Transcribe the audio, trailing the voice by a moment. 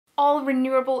all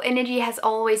renewable energy has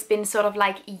always been sort of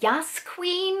like yes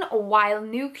queen, while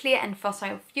nuclear and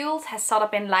fossil fuels has sort of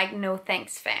been like no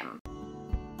thanks fam.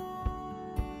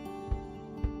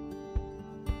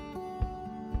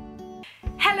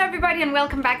 Hello everybody and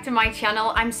welcome back to my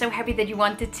channel. I'm so happy that you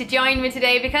wanted to join me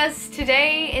today because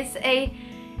today is a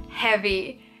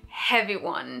heavy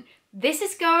one. This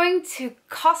is going to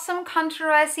cause some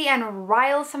controversy and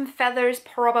rile some feathers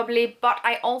probably, but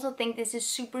I also think this is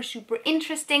super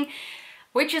interesting,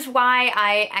 which is why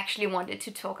I actually wanted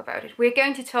to talk about it. We're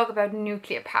going to talk about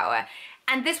nuclear power.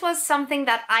 And this was something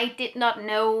that I did not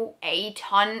know a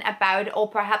ton about, or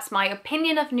perhaps my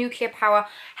opinion of nuclear power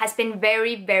has been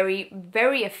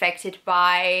very affected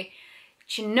by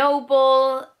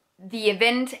Chernobyl, the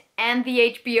event, and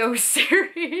the HBO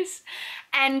series.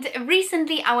 And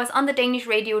recently I was on the Danish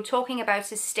radio talking about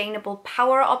sustainable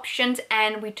power options,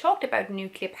 and we talked about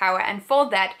nuclear power, and for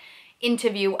that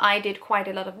interview I did quite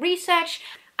a lot of research.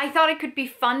 I thought it could be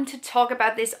fun to talk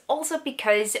about this also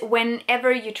because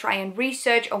whenever you try and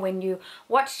research, or when you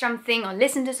watch something or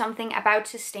listen to something about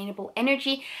sustainable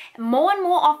energy, more and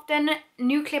more often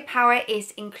nuclear power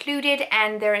is included,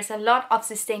 and there is a lot of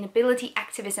sustainability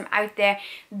activism out there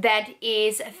that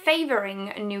is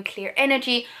favoring nuclear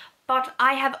energy. But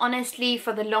I have honestly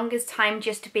for the longest time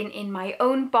just been in my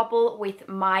own bubble with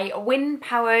my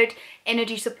wind-powered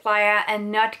energy supplier and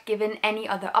not given any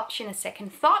other option a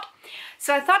second thought.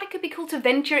 So I thought it could be cool to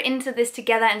venture into this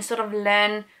together and sort of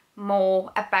learn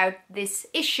more about this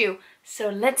issue. So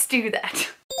let's do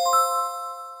that.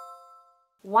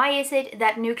 Why is it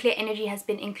that nuclear energy has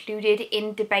been included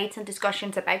in debates and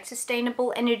discussions about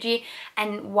sustainable energy,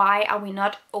 and why are we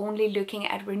not only looking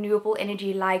at renewable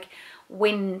energy like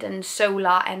wind and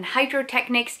solar and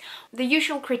hydrotechnics? The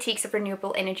usual critiques of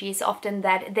renewable energy is often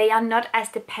that they are not as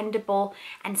dependable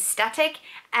and static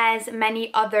as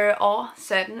many other or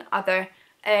certain other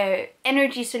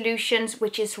energy solutions,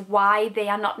 which is why they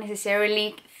are not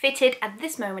necessarily fitted at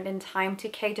this moment in time to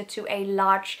cater to a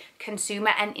large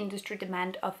consumer and industry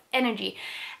demand of energy.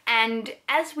 And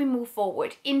as we move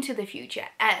forward into the future,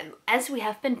 as we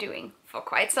have been doing for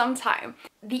quite some time,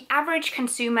 the average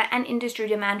consumer and industry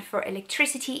demand for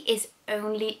electricity is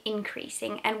only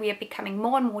increasing, and we are becoming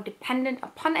more and more dependent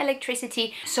upon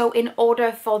electricity. So in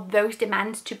order for those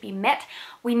demands to be met,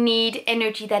 we need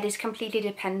energy that is completely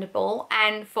dependable,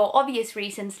 and for obvious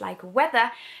reasons like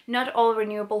weather, not all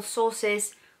renewable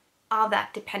sources are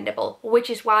that dependable, which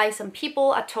is why some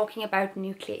people are talking about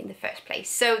nuclear in the first place.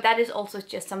 So that is also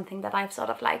just something that I've sort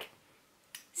of like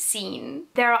seen.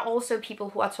 There are also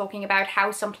people who are talking about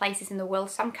how some places in the world,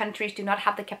 some countries do not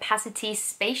have the capacity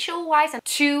spatial-wise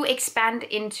to expand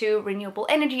into renewable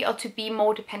energy or to be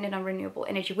more dependent on renewable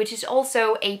energy, which is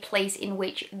also a place in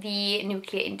which the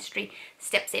nuclear industry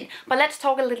steps in. But let's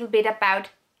talk a little bit about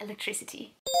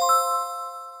electricity.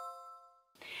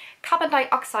 Carbon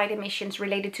dioxide emissions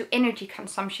related to energy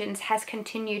consumptions has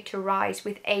continued to rise,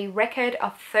 with a record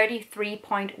of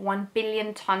 33.1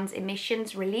 billion tons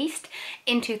emissions released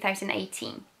in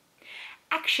 2018.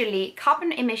 Actually,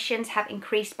 carbon emissions have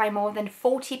increased by more than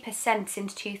 40%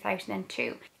 since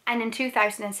 2002. And in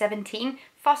 2017,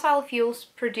 fossil fuels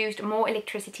produced more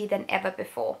electricity than ever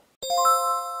before.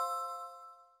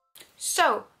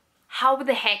 So, how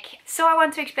the heck? So I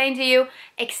want to explain to you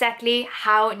exactly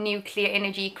how nuclear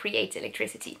energy creates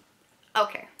electricity.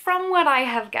 Okay, from what I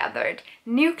have gathered,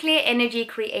 nuclear energy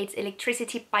creates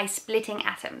electricity by splitting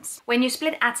atoms. When you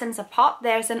split atoms apart,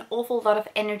 there's an awful lot of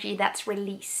energy that's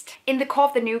released. In the core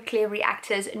of the nuclear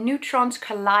reactors, neutrons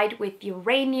collide with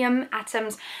uranium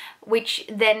atoms, which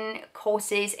then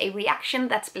causes a reaction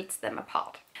that splits them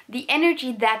apart. The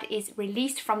energy that is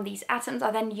released from these atoms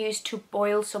are then used to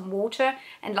boil some water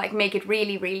and like make it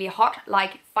really hot,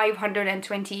 like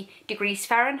 520 degrees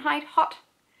Fahrenheit hot.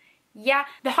 Yeah,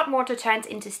 the hot water turns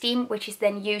into steam, which is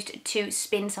then used to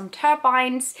spin some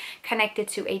turbines connected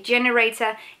to a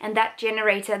generator, and that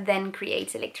generator then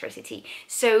creates electricity.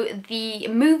 So the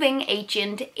moving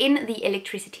agent in the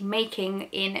electricity making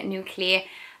in nuclear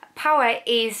power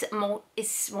is more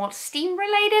steam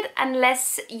related and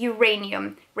less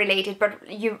uranium related, but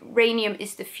uranium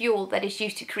is the fuel that is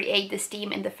used to create the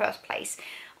steam in the first place,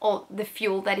 or the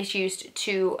fuel that is used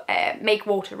to make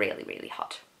water really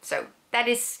hot. So that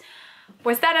is...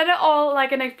 Was that at all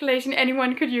like an explanation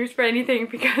anyone could use for anything?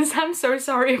 Because I'm so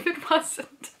sorry if it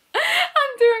wasn't.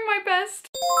 I'm doing my best.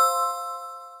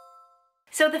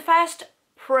 So the first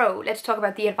pro, let's talk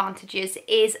about the advantages,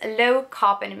 is low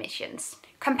carbon emissions.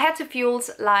 Compared to fuels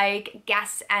like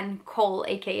gas and coal,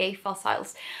 aka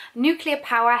fossils, nuclear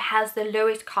power has the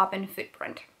lowest carbon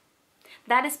footprint.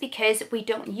 That is because we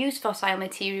don't use fossil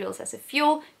materials as a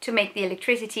fuel to make the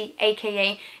electricity,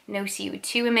 aka no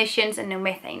CO2 emissions and no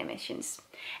methane emissions.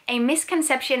 A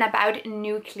misconception about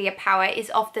nuclear power is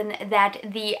often that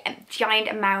the giant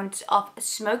amount of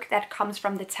smoke that comes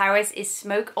from the towers is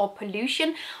smoke or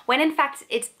pollution, when in fact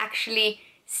it's actually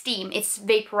steam, it's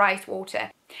vaporized water.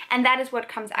 And that is what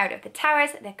comes out of the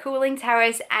towers. They're cooling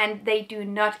towers and they do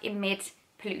not emit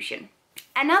pollution.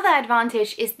 Another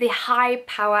advantage is the high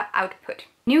power output.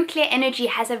 Nuclear energy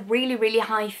has a really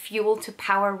high fuel to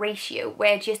power ratio,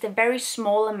 where just a very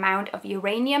small amount of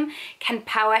uranium can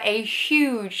power a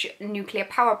huge nuclear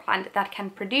power plant that can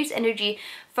produce energy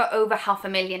for over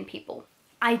 500,000 people.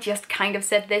 I just kind of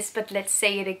said this, but let's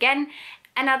say it again.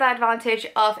 Another advantage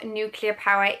of nuclear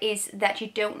power is that you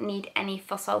don't need any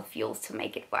fossil fuels to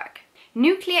make it work.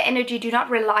 Nuclear energy do not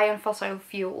rely on fossil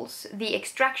fuels, the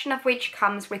extraction of which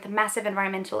comes with massive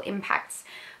environmental impacts.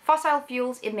 Fossil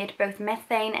fuels emit both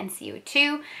methane and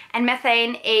CO2, and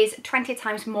methane is 20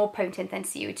 times more potent than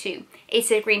CO2.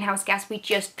 It's a greenhouse gas we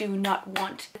just do not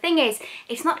want. The thing is,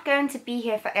 it's not going to be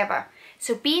here forever.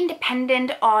 So being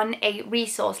dependent on a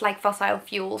resource like fossil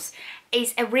fuels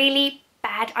is a really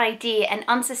bad idea and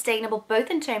unsustainable,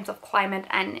 both in terms of climate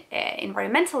and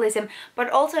environmentalism, but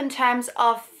also in terms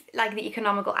of like the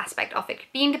economical aspect of it.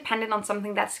 Being dependent on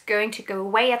something that's going to go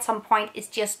away at some point is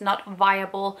just not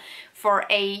viable for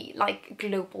a like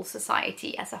global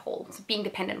society as a whole. So being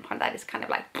dependent upon that is kind of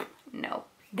like, no.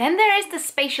 Then there is the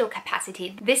spatial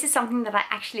capacity. This is something that I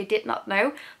actually did not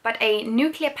know, but a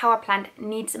nuclear power plant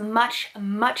needs much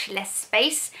less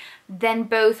space than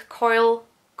both coal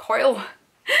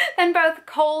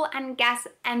and gas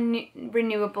and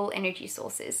renewable energy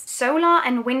sources. Solar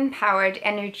and wind powered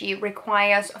energy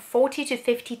requires 40 to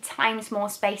 50 times more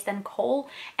space than coal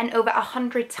and over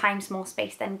 100 times more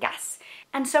space than gas.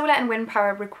 And solar and wind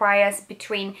power requires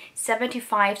between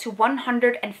 75 to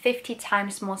 150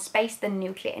 times more space than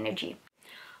nuclear energy.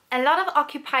 A lot of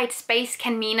occupied space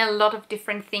can mean a lot of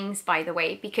different things, by the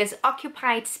way, because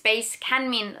occupied space can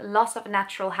mean loss of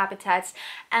natural habitats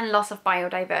and loss of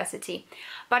biodiversity.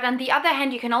 But on the other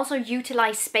hand, you can also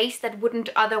utilize space that wouldn't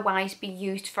otherwise be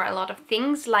used for a lot of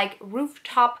things, like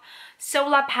rooftop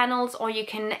solar panels, or you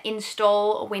can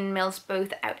install windmills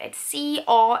both out at sea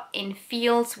or in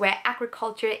fields where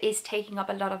agriculture is taking up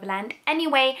a lot of land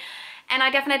anyway. And I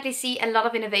definitely see a lot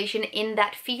of innovation in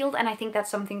that field, and I think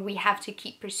that's something we have to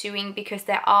keep pursuing because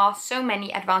there are so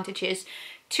many advantages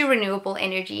to renewable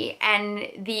energy, and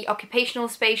the occupational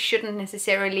space shouldn't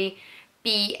necessarily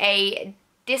be a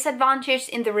disadvantage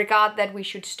in the regard that we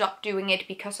should stop doing it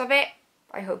because of it.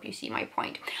 I hope you see my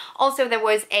point. Also, there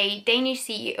was a Danish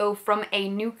CEO from a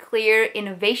nuclear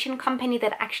innovation company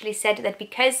that actually said that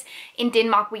because in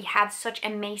Denmark we have such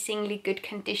amazingly good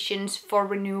conditions for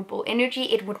renewable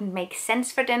energy, it wouldn't make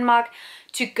sense for Denmark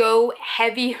to go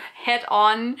heavy head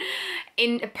on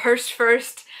in purse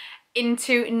first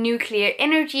into nuclear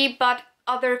energy, but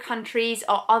other countries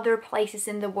or other places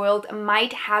in the world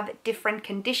might have different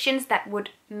conditions that would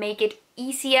make it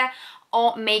easier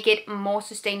or make it more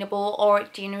sustainable, or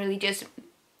generally just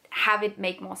have it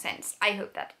make more sense. I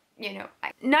hope that, you know,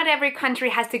 not every country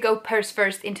has to go purse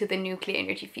first into the nuclear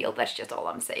energy field. That's just all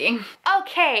I'm saying.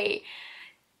 Okay,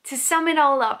 to sum it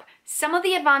all up, some of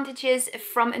the advantages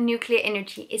from nuclear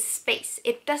energy is space.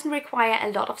 It doesn't require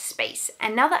a lot of space.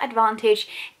 Another advantage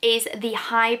is the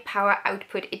high power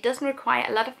output. It doesn't require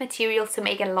a lot of materials to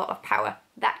make a lot of power.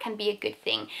 That can be a good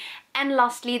thing. And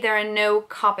lastly, there are no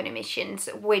carbon emissions,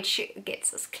 which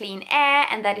gets us clean air,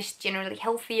 and that is generally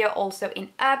healthier also in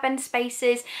urban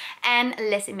spaces, and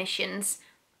less emissions.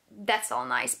 That's all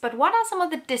nice. But what are some of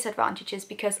the disadvantages?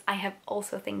 Because I have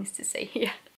also things to say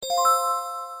here.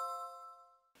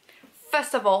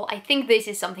 First of all, I think this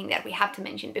is something that we have to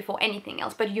mention before anything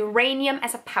else, but uranium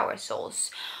as a power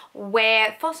source,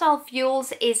 where fossil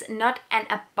fuels is not an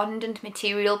abundant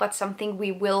material, but something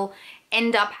we will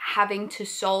end up having to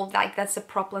solve. Like, that's a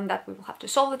problem that we will have to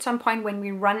solve at some point when we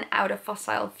run out of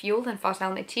fossil fuels and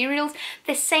fossil materials.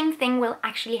 The same thing will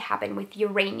actually happen with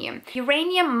uranium.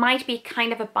 Uranium might be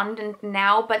kind of abundant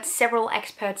now, but several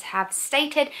experts have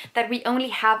stated that we only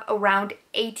have around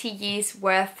 80 years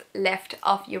worth left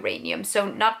of uranium, so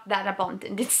not that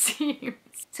abundant, it seems.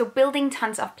 So building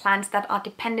tons of plants that are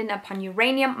dependent upon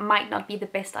uranium might not be the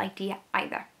best idea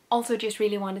either. Also, just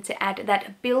really wanted to add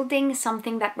that building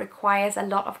something that requires a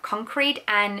lot of concrete,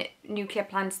 and nuclear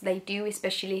plants, they do,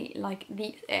 especially like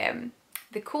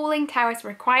the cooling towers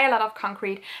require a lot of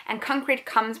concrete, and concrete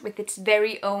comes with its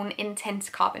very own intense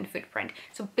carbon footprint.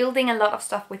 So building a lot of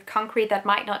stuff with concrete that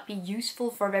might not be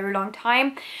useful for a very long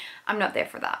time, I'm not there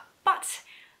for that. But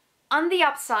On the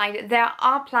upside, there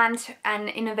are plant and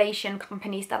innovation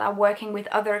companies that are working with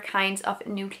other kinds of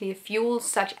nuclear fuels,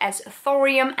 such as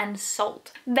thorium and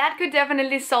salt. That could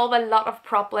definitely solve a lot of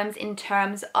problems in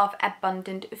terms of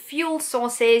abundant fuel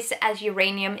sources, as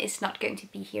uranium is not going to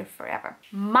be here forever.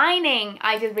 Mining,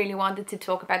 I just really wanted to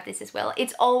talk about this as well.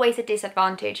 It's always a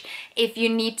disadvantage if you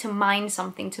need to mine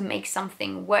something to make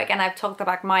something work, and I've talked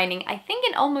about mining, I think,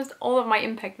 in almost all of my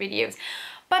impact videos.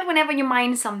 But whenever you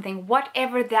mine something,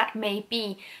 whatever that may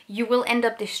be, you will end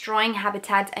up destroying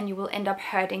habitats and you will end up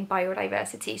hurting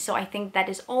biodiversity. So I think that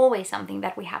is always something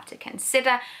that we have to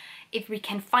consider. If we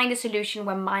can find a solution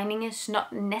where mining is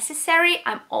not necessary,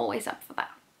 I'm always up for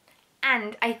that.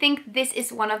 And I think this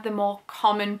is one of the more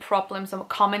common problems, or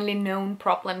commonly known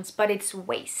problems, but it's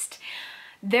waste.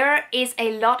 There is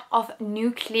a lot of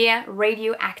nuclear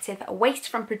radioactive waste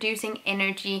from producing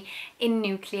energy in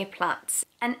nuclear plants.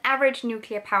 An average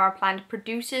nuclear power plant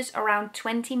produces around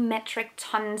 20 metric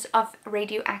tons of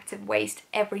radioactive waste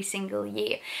every single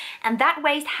year. And that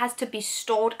waste has to be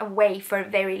stored away for a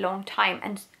very long time.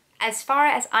 And as far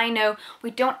as I know,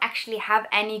 we don't actually have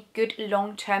any good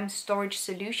long-term storage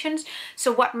solutions.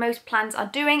 So what most plants are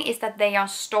doing is that they are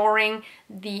storing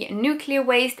the nuclear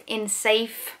waste in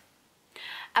safe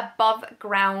above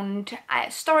ground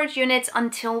storage units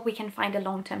until we can find a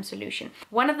long-term solution.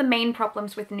 One of the main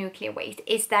problems with nuclear waste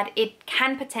is that it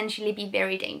can potentially be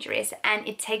very dangerous, and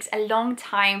it takes a long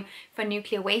time for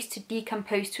nuclear waste to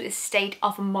decompose to a state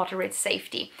of moderate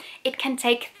safety. It can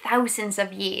take thousands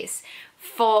of years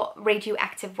for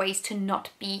radioactive waste to not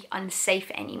be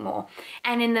unsafe anymore.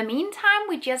 And in the meantime,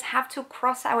 we just have to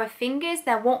cross our fingers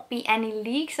there won't be any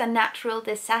leaks and natural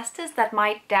disasters that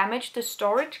might damage the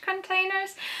storage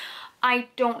containers. I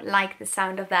don't like the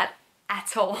sound of that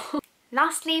at all.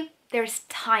 Lastly, there's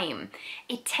time.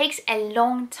 It takes a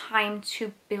long time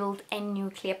to build a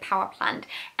nuclear power plant.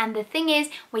 And the thing is,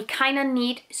 we kind of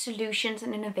need solutions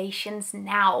and innovations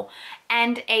now.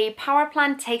 And a power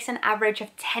plant takes an average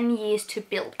of 10 years to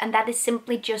build. And that is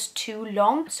simply just too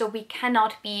long. So we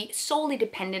cannot be solely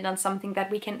dependent on something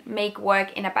that we can make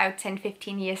work in about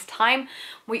 10-15 years time.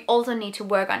 We also need to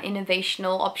work on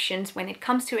innovational options when it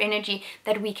comes to energy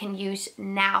that we can use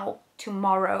now,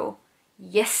 tomorrow,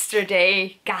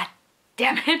 yesterday. God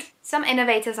damn it. Some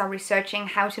innovators are researching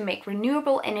how to make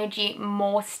renewable energy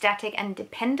more static and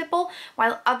dependable,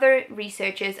 while other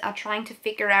researchers are trying to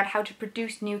figure out how to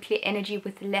produce nuclear energy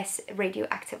with less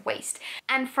radioactive waste.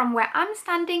 And from where I'm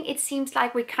standing, it seems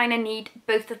like we kind of need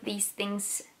both of these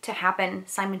things to happen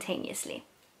simultaneously.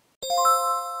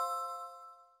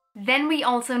 Then we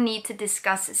also need to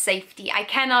discuss safety. I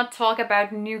cannot talk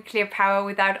about nuclear power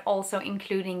without also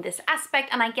including this aspect,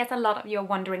 and I guess a lot of you are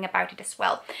wondering about it as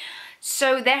well.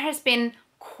 So there has been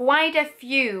quite a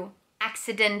few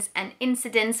accidents and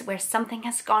incidents where something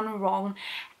has gone wrong,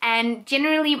 and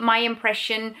generally my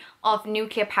impression of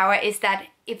nuclear power is that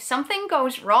if something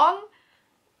goes wrong,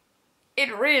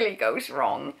 it really goes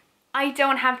wrong. I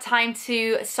don't have time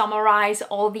to summarize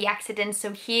all the accidents,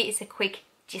 so here is a quick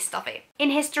gist of it. In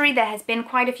history, there has been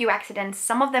quite a few accidents,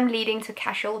 some of them leading to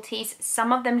casualties,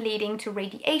 some of them leading to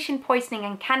radiation poisoning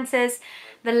and cancers.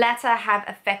 The latter have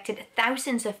affected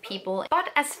thousands of people, but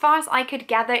as far as I could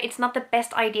gather, it's not the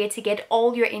best idea to get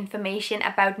all your information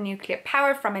about nuclear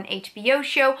power from an HBO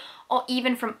show or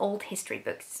even from old history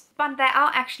books. But there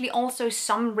are actually also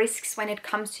some risks when it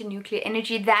comes to nuclear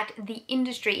energy that the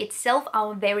industry itself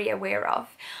are very aware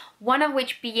of. One of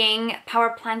which being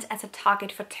power plants as a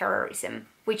target for terrorism,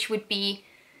 which would be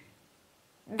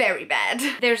very bad.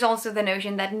 There's also the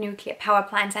notion that nuclear power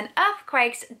plants and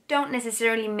earthquakes don't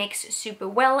necessarily mix super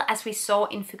well, as we saw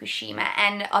in Fukushima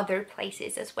and other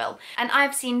places as well. And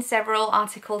I've seen several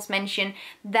articles mention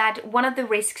that one of the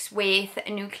risks with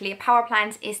nuclear power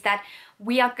plants is that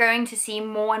we are going to see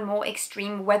more and more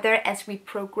extreme weather as we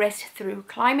progress through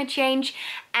climate change.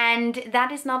 And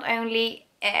that is not only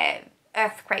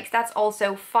earthquakes, that's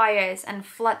also fires and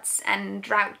floods and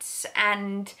droughts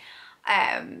and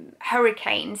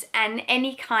hurricanes, and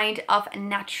any kind of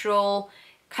natural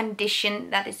condition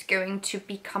that is going to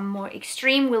become more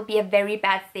extreme will be a very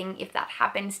bad thing if that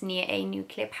happens near a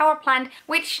nuclear power plant,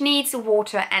 which needs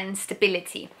water and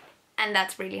stability. And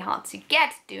that's really hard to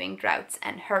get during droughts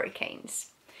and hurricanes.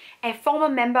 A former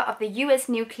member of the US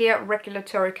Nuclear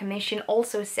Regulatory Commission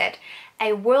also said,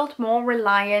 "A world more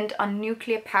reliant on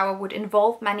nuclear power would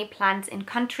involve many plants in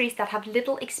countries that have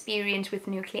little experience with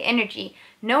nuclear energy,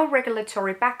 no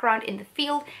regulatory background in the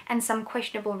field, and some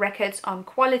questionable records on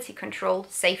quality control,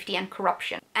 safety and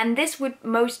corruption." And this would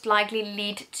most likely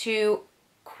lead to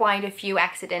quite a few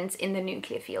accidents in the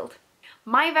nuclear field.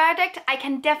 My verdict, I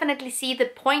can definitely see the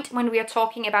point when we are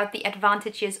talking about the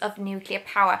advantages of nuclear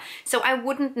power. So I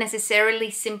wouldn't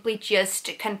necessarily simply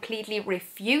just completely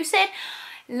refuse it.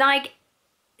 Like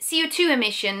CO2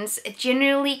 emissions,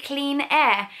 generally clean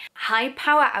air, high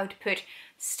power output,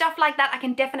 stuff like that. I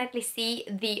can definitely see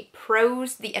the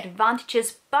pros, the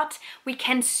advantages, but we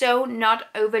can so not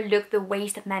overlook the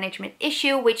waste management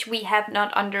issue, which we have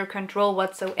not under control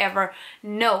whatsoever.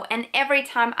 No, and every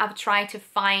time I've tried to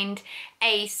find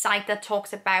a site that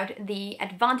talks about the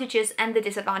advantages and the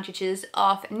disadvantages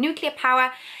of nuclear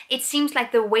power, it seems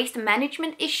like the waste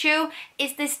management issue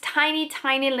is this tiny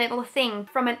little thing.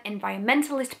 From an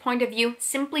environmentalist point of view,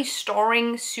 simply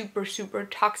storing super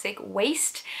toxic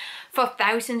waste for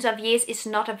thousands of years is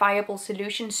not a viable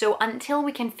solution. So until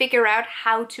we can figure out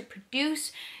how to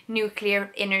produce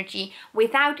nuclear energy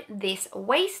without this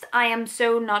waste, I am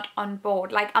so not on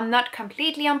board. Like, I'm not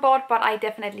completely on board, but I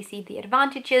definitely see the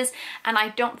advantages, and I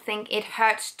don't think it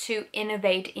hurts to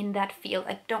innovate in that field.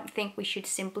 I don't think we should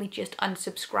simply just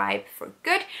unsubscribe for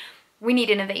good. We need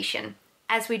innovation,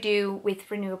 as we do with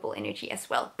renewable energy as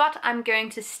well. But I'm going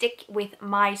to stick with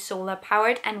my solar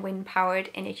powered and wind powered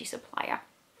energy supplier.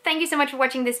 Thank you so much for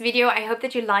watching this video. I hope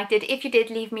that you liked it. If you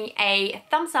did, leave me a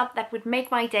thumbs up. That would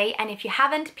make my day. And if you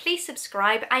haven't, please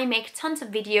subscribe. I make tons of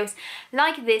videos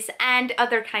like this and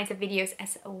other kinds of videos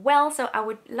as well. So I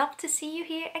would love to see you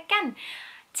here again.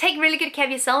 Take really good care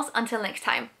of yourselves. Until next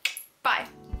time. Bye.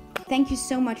 Thank you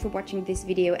so much for watching this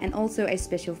video, and also a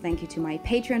special thank you to my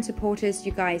Patreon supporters.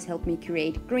 You guys help me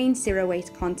create green zero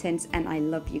waste content, and I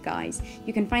love you guys.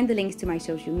 You can find the links to my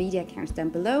social media accounts down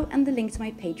below and the link to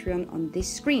my Patreon on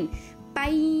this screen.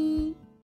 Bye!